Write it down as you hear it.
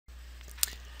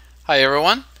Hi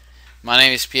everyone, my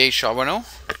name is Pierre-Hugues.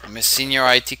 I'm a senior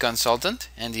IT consultant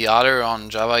and the author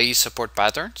on Java EE support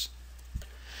patterns.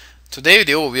 Today's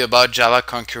video will be about Java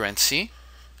concurrency,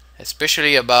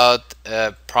 especially about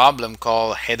a problem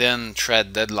called hidden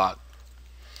thread deadlock.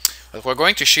 What we're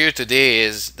going to share today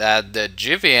is that the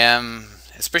JVM,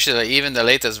 especially even the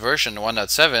latest version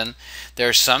 1.7, there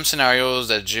are some scenarios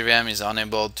that JVM is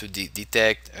unable to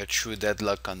detect a true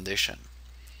deadlock condition.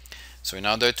 So in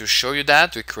order to show you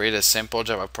that, we create a simple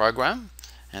Java program,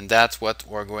 and that's what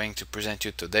we're going to present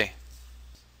you today.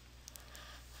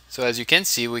 So as you can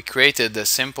see, we created a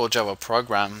simple Java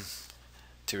program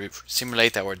to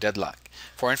simulate our deadlock.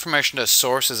 For information, the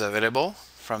source is available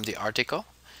from the article,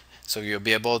 so you'll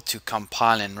be able to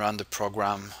compile and run the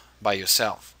program by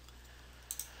yourself.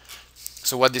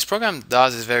 So what this program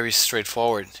does is very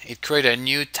straightforward. It creates a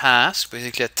new task,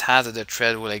 basically a task that the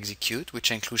thread will execute,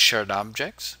 which includes shared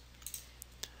objects.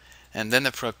 And then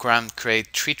the program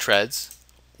creates 3 threads,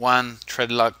 one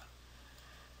threadlock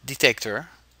detector,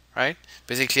 right?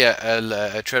 Basically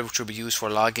a thread which will be used for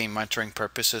logging monitoring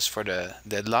purposes for the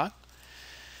deadlock.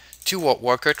 2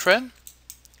 worker thread 1,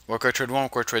 worker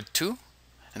thread 2,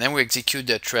 and then we execute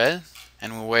the thread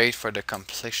and we wait for the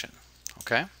completion.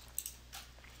 Okay?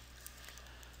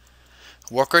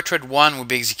 Worker thread 1 will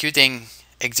be executing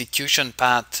execution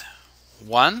path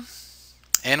 1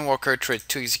 and worker thread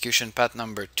 2 execution path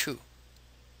number 2.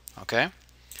 Okay?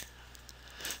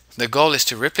 The goal is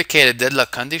to replicate a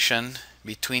deadlock condition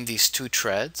between these 2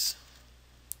 threads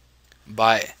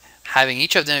by having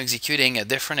each of them executing a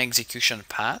different execution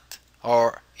path,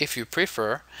 or if you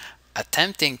prefer,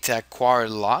 attempting to acquire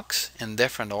locks in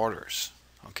different orders.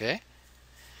 Okay?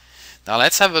 Now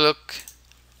let's have a look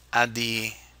at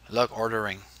the lock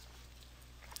ordering.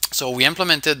 So we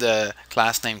implemented the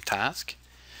class name task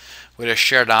with a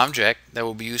shared object that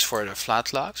will be used for the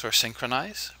flat locks or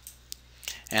synchronize,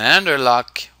 and another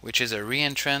lock which is a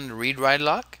reentrant read-write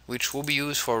lock, which will be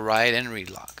used for write and read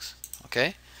locks.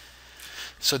 Okay,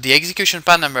 so the execution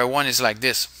path number 1 is like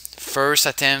this: first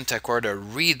attempt to acquire the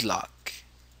read lock,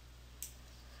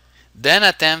 then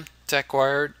attempt to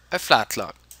acquire a flat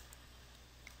lock.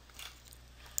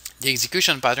 The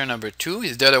execution pattern number 2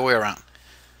 is the other way around: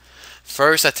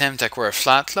 first attempt to acquire a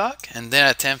flat lock and then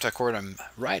attempt to acquire a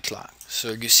write lock.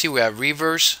 So you see we have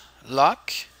reverse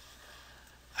lock,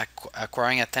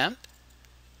 acquiring attempt,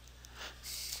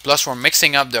 plus we're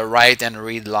mixing up the write and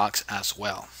read locks as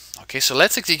well. Okay, so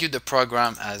let's execute the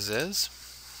program as is.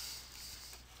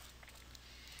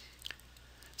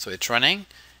 So it's running.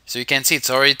 So you can see it's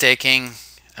already taking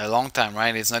a long time,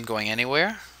 right? It's not going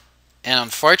anywhere. And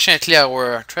unfortunately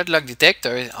our threadlock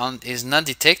detector is not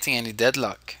detecting any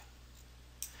deadlock,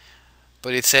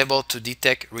 but it's able to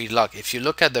detect read lock. If you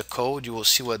look at the code, you will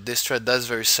see what this thread does.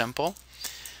 Very simple.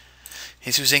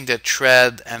 It's using the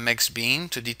thread MX bean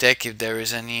to detect if there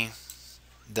is any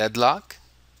deadlock,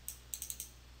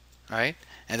 right?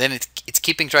 And then it's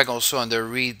keeping track also on the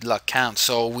read lock count.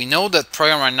 So we know that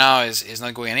program right now is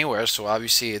not going anywhere. So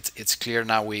obviously it's clear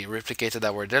now we replicated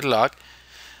our deadlock.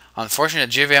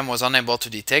 Unfortunately, JVM was unable to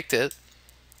detect it,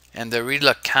 and the read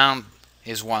lock count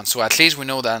is 1. So at least we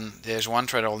know that there's one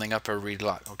thread holding up a read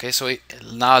lock. Okay, so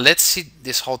now let's see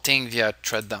this whole thing via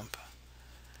thread dump.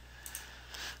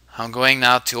 I'm going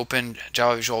now to open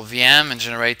Java Visual VM and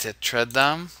generate a thread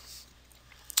dump.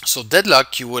 So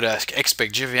deadlock, you would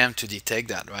expect JVM to detect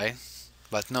that, right?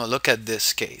 But no, look at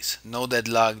this case. No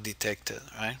deadlock detected,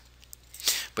 right?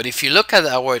 But if you look at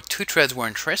our 2 threads we're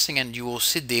interested in, you will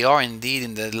see they are indeed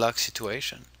in the deadlock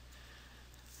situation.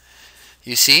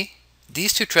 You see,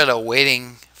 these 2 threads are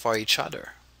waiting for each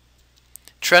other.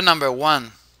 Thread number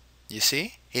 1, you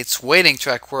see, it's waiting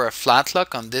to acquire a flat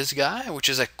lock on this guy, which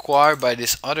is acquired by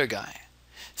this other guy.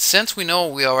 Since we know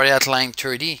we are already at line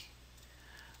 30,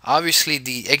 obviously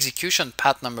the execution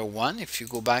path number 1, if you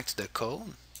go back to the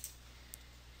code,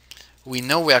 we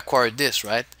know we acquired this,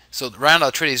 right? So the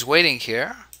roundout thread is waiting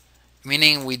here,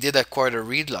 meaning we did acquire the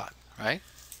read lock, right?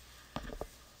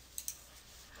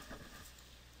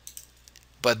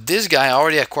 But this guy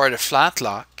already acquired a flat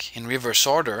lock in reverse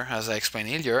order, as I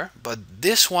explained earlier. But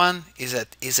this one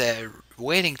is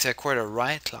waiting to acquire a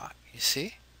write lock. You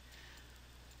see?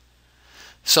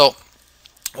 So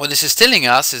what this is telling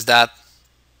us is that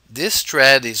this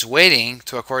thread is waiting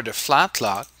to acquire the flat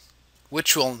lock,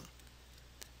 which will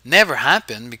never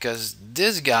happen because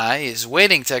this guy is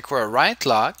waiting to acquire a write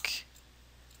lock,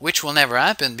 which will never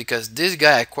happen because this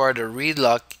guy acquired a read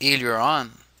lock earlier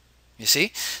on. You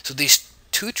see? So these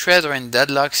 2 threads are in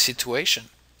deadlock situation.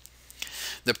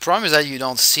 The problem is that you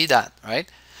don't see that, right?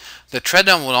 The thread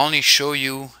dump will only show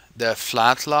you the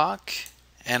flat lock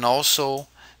and also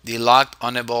the locked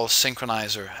unable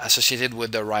synchronizer associated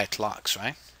with the write locks,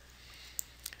 right?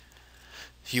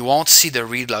 You won't see the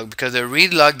read lock because the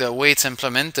read lock, the way it's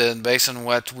implemented, based on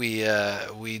what we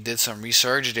did some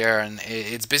research there, and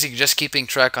it's basically just keeping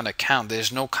track on a count.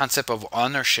 There's no concept of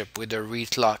ownership with the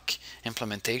read lock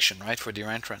implementation, right, for the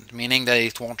entrant, meaning that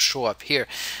it won't show up here,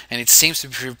 and it seems to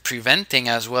be preventing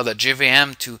as well the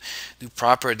JVM to do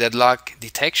proper deadlock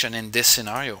detection in this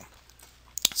scenario.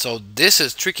 So this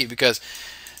is tricky because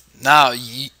now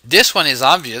this one is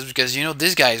obvious because you know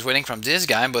this guy is waiting from this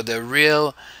guy, but the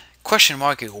real question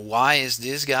mark is why is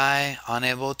this guy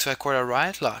unable to acquire a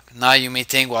write lock? Now you may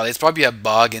think, well, it's probably a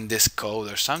bug in this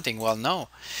code or something. Well, no,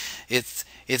 it's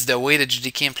the way the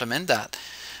JDK implement that.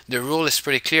 The rule is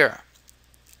pretty clear.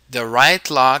 The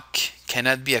write lock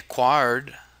cannot be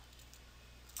acquired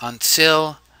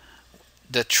until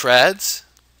the threads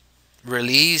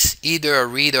release either a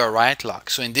read or a write lock.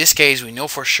 So in this case, we know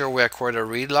for sure we acquired a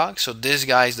read lock. So this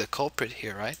guy is the culprit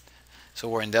here, right? So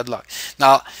we're in deadlock.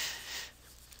 Now,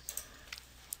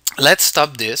 let's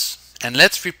stop this and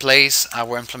let's replace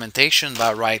our implementation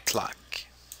by write lock.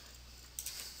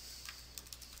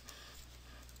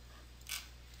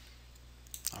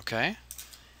 Okay.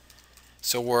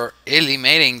 So we're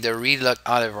eliminating the read lock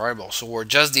out of variable. So we're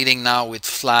just dealing now with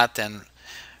flat and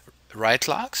write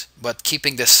locks, but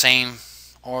keeping the same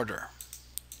order,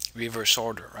 reverse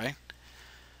order, right?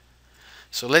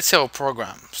 So let's say our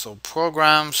program. So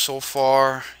program so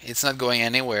far it's not going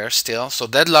anywhere still. So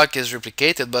deadlock is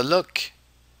replicated, but look,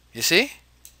 you see?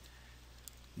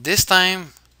 This time,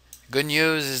 good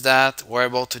news is that we're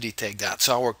able to detect that.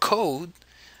 So our code,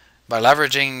 by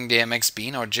leveraging the MX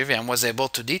Bean or JVM, was able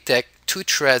to detect 2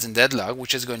 threads in deadlock,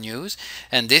 which is good news.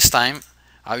 And this time,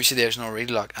 obviously there's no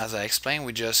read lock. As I explained,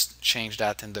 we just changed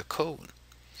that in the code.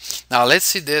 Now let's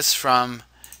see this from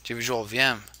JVisual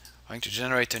VM. I'm going to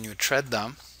generate a new thread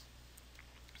dump.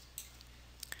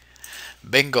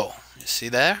 Bingo. You see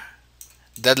there?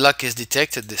 Deadlock is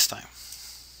detected this time.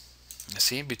 You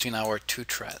see, between our 2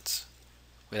 threads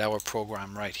with our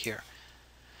program right here.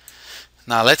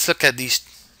 Now let's look at these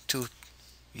 2.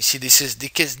 You see, this is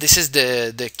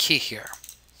the key here.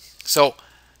 So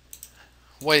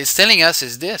what it's telling us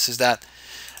is this, is that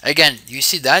again, you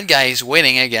see that guy is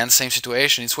waiting again, same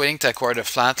situation. It's waiting to acquire the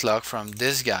flat lock from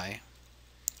this guy.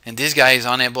 And this guy is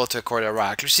unable to acquire the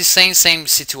rack. You see, same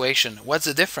situation. What's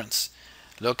the difference?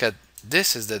 Look at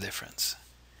this is the difference.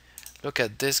 Look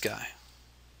at this guy.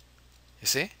 You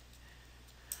see?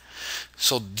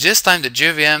 So this time the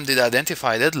JVM did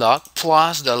identify deadlock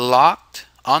plus the locked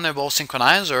unable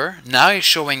synchronizer. Now it's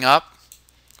showing up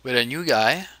with a new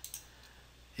guy.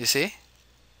 You see?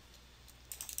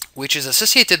 Which is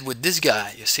associated with this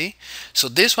guy. You see? So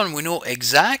this one we know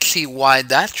exactly why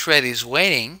that thread is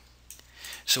waiting.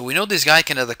 So we know this guy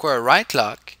cannot acquire a write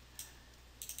lock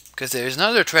because there is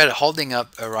another thread holding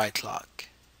up a write lock,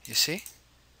 you see,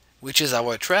 which is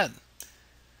our thread.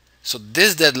 So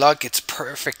this deadlock, it's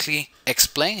perfectly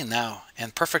explained now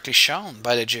and perfectly shown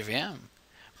by the JVM.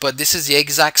 But this is the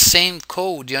exact same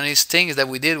code. The only thing that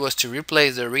we did was to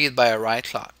replace the read by a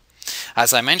write lock.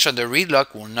 As I mentioned, the read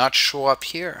lock will not show up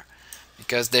here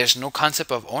because there's no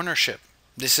concept of ownership.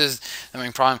 This is the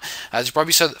main problem. As you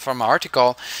probably saw from my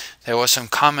article, there was some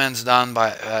comments done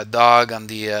by Doug on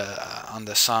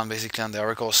the Sun, basically on the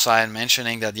Oracle side,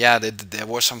 mentioning that yeah, there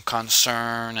was some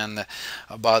concern and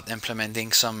about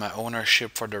implementing some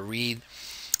ownership for the read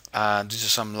due to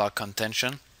some lock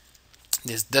contention.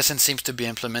 This doesn't seem to be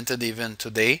implemented even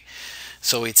today.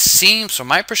 So it seems, from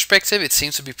my perspective, it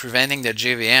seems to be preventing the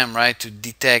JVM, right, to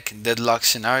detect deadlock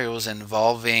scenarios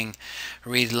involving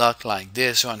read lock like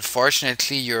this. So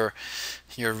unfortunately, you're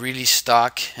really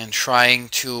stuck and trying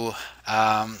to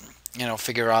you know,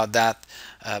 figure out that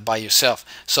by yourself.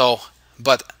 So,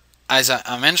 but as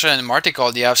I mentioned in the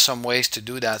article, you have some ways to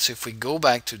do that. So if we go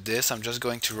back to this, I'm just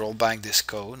going to roll back this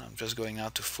code. I'm just going now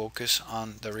to focus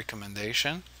on the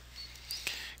recommendation.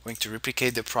 Going to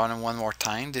replicate the problem one more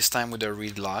time, this time with a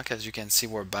read lock. As you can see,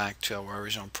 we're back to our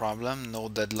original problem. No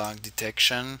deadlock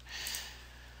detection.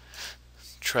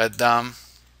 Thread dump.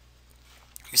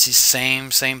 You see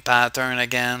same pattern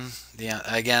again.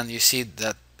 Again, you see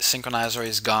that synchronizer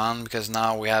is gone because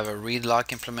now we have a read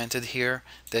lock implemented here.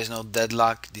 There's no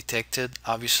deadlock detected,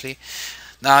 obviously.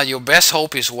 Now your best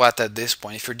hope is what at this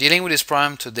point? If you're dealing with this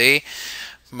problem today,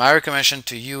 my recommendation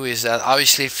to you is that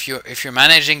obviously if you're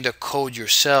managing the code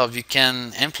yourself, you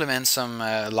can implement some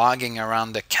logging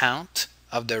around the count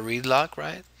of the read lock,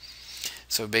 right?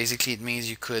 So basically it means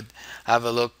you could have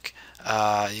a look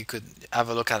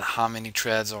at how many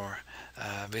threads or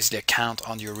basically a count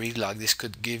on your read log. This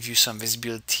could give you some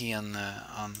visibility on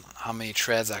how many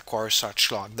threads acquire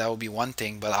such log. That would be one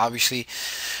thing, but obviously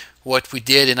what we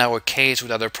did in our case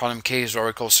with other problem case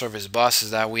Oracle Service Bus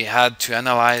is that we had to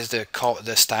analyze the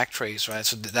stack trace, right?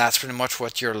 So that's pretty much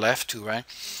what you're left to, right?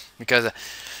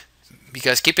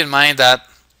 Because keep in mind that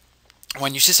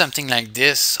when you see something like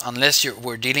this, unless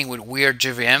we're dealing with weird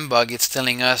JVM bug, it's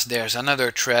telling us there's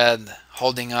another thread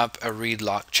holding up a read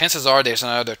lock. Chances are there's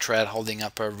another thread holding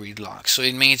up a read lock. So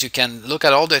it means you can look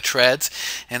at all the threads,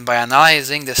 and by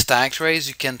analyzing the stack trace,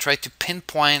 you can try to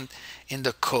pinpoint in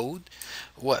the code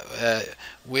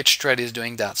which thread is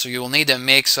doing that. So you'll need a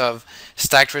mix of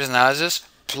stack trace analysis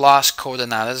plus code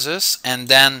analysis, and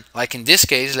then, like in this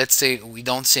case, let's say we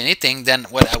don't see anything, then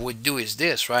what I would do is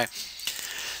this, right?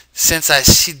 Since I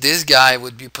see this guy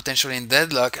would be potentially in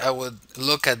deadlock, I would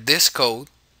look at this code,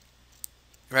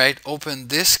 right? Open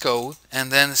this code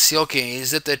and then see, okay,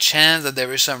 is it a chance that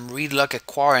there is some read lock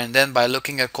acquire? And then by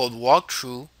looking at code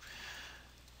walkthrough,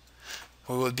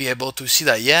 we will be able to see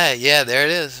that, yeah, there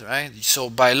it is, right? So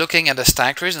by looking at the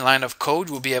stack trace and line of code,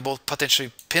 we'll be able to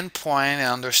potentially pinpoint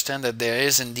and understand that there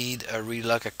is indeed a read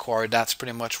lock acquire. That's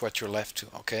pretty much what you're left to,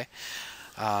 okay?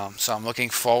 So I'm looking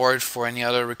forward for any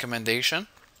other recommendation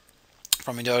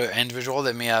from any other individual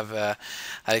that may have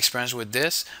had experience with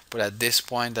this, but at this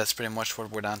point that's pretty much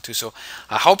what we're down to. So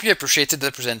I hope you appreciated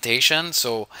the presentation.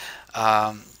 So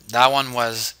that one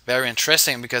was very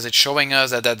interesting because it's showing us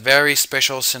that very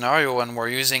special scenario when we're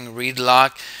using read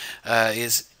lock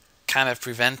is kind of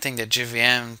preventing the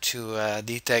JVM to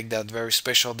detect that very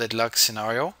special deadlock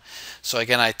scenario. So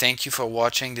again, I thank you for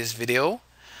watching this video,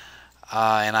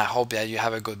 and I hope that you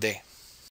have a good day.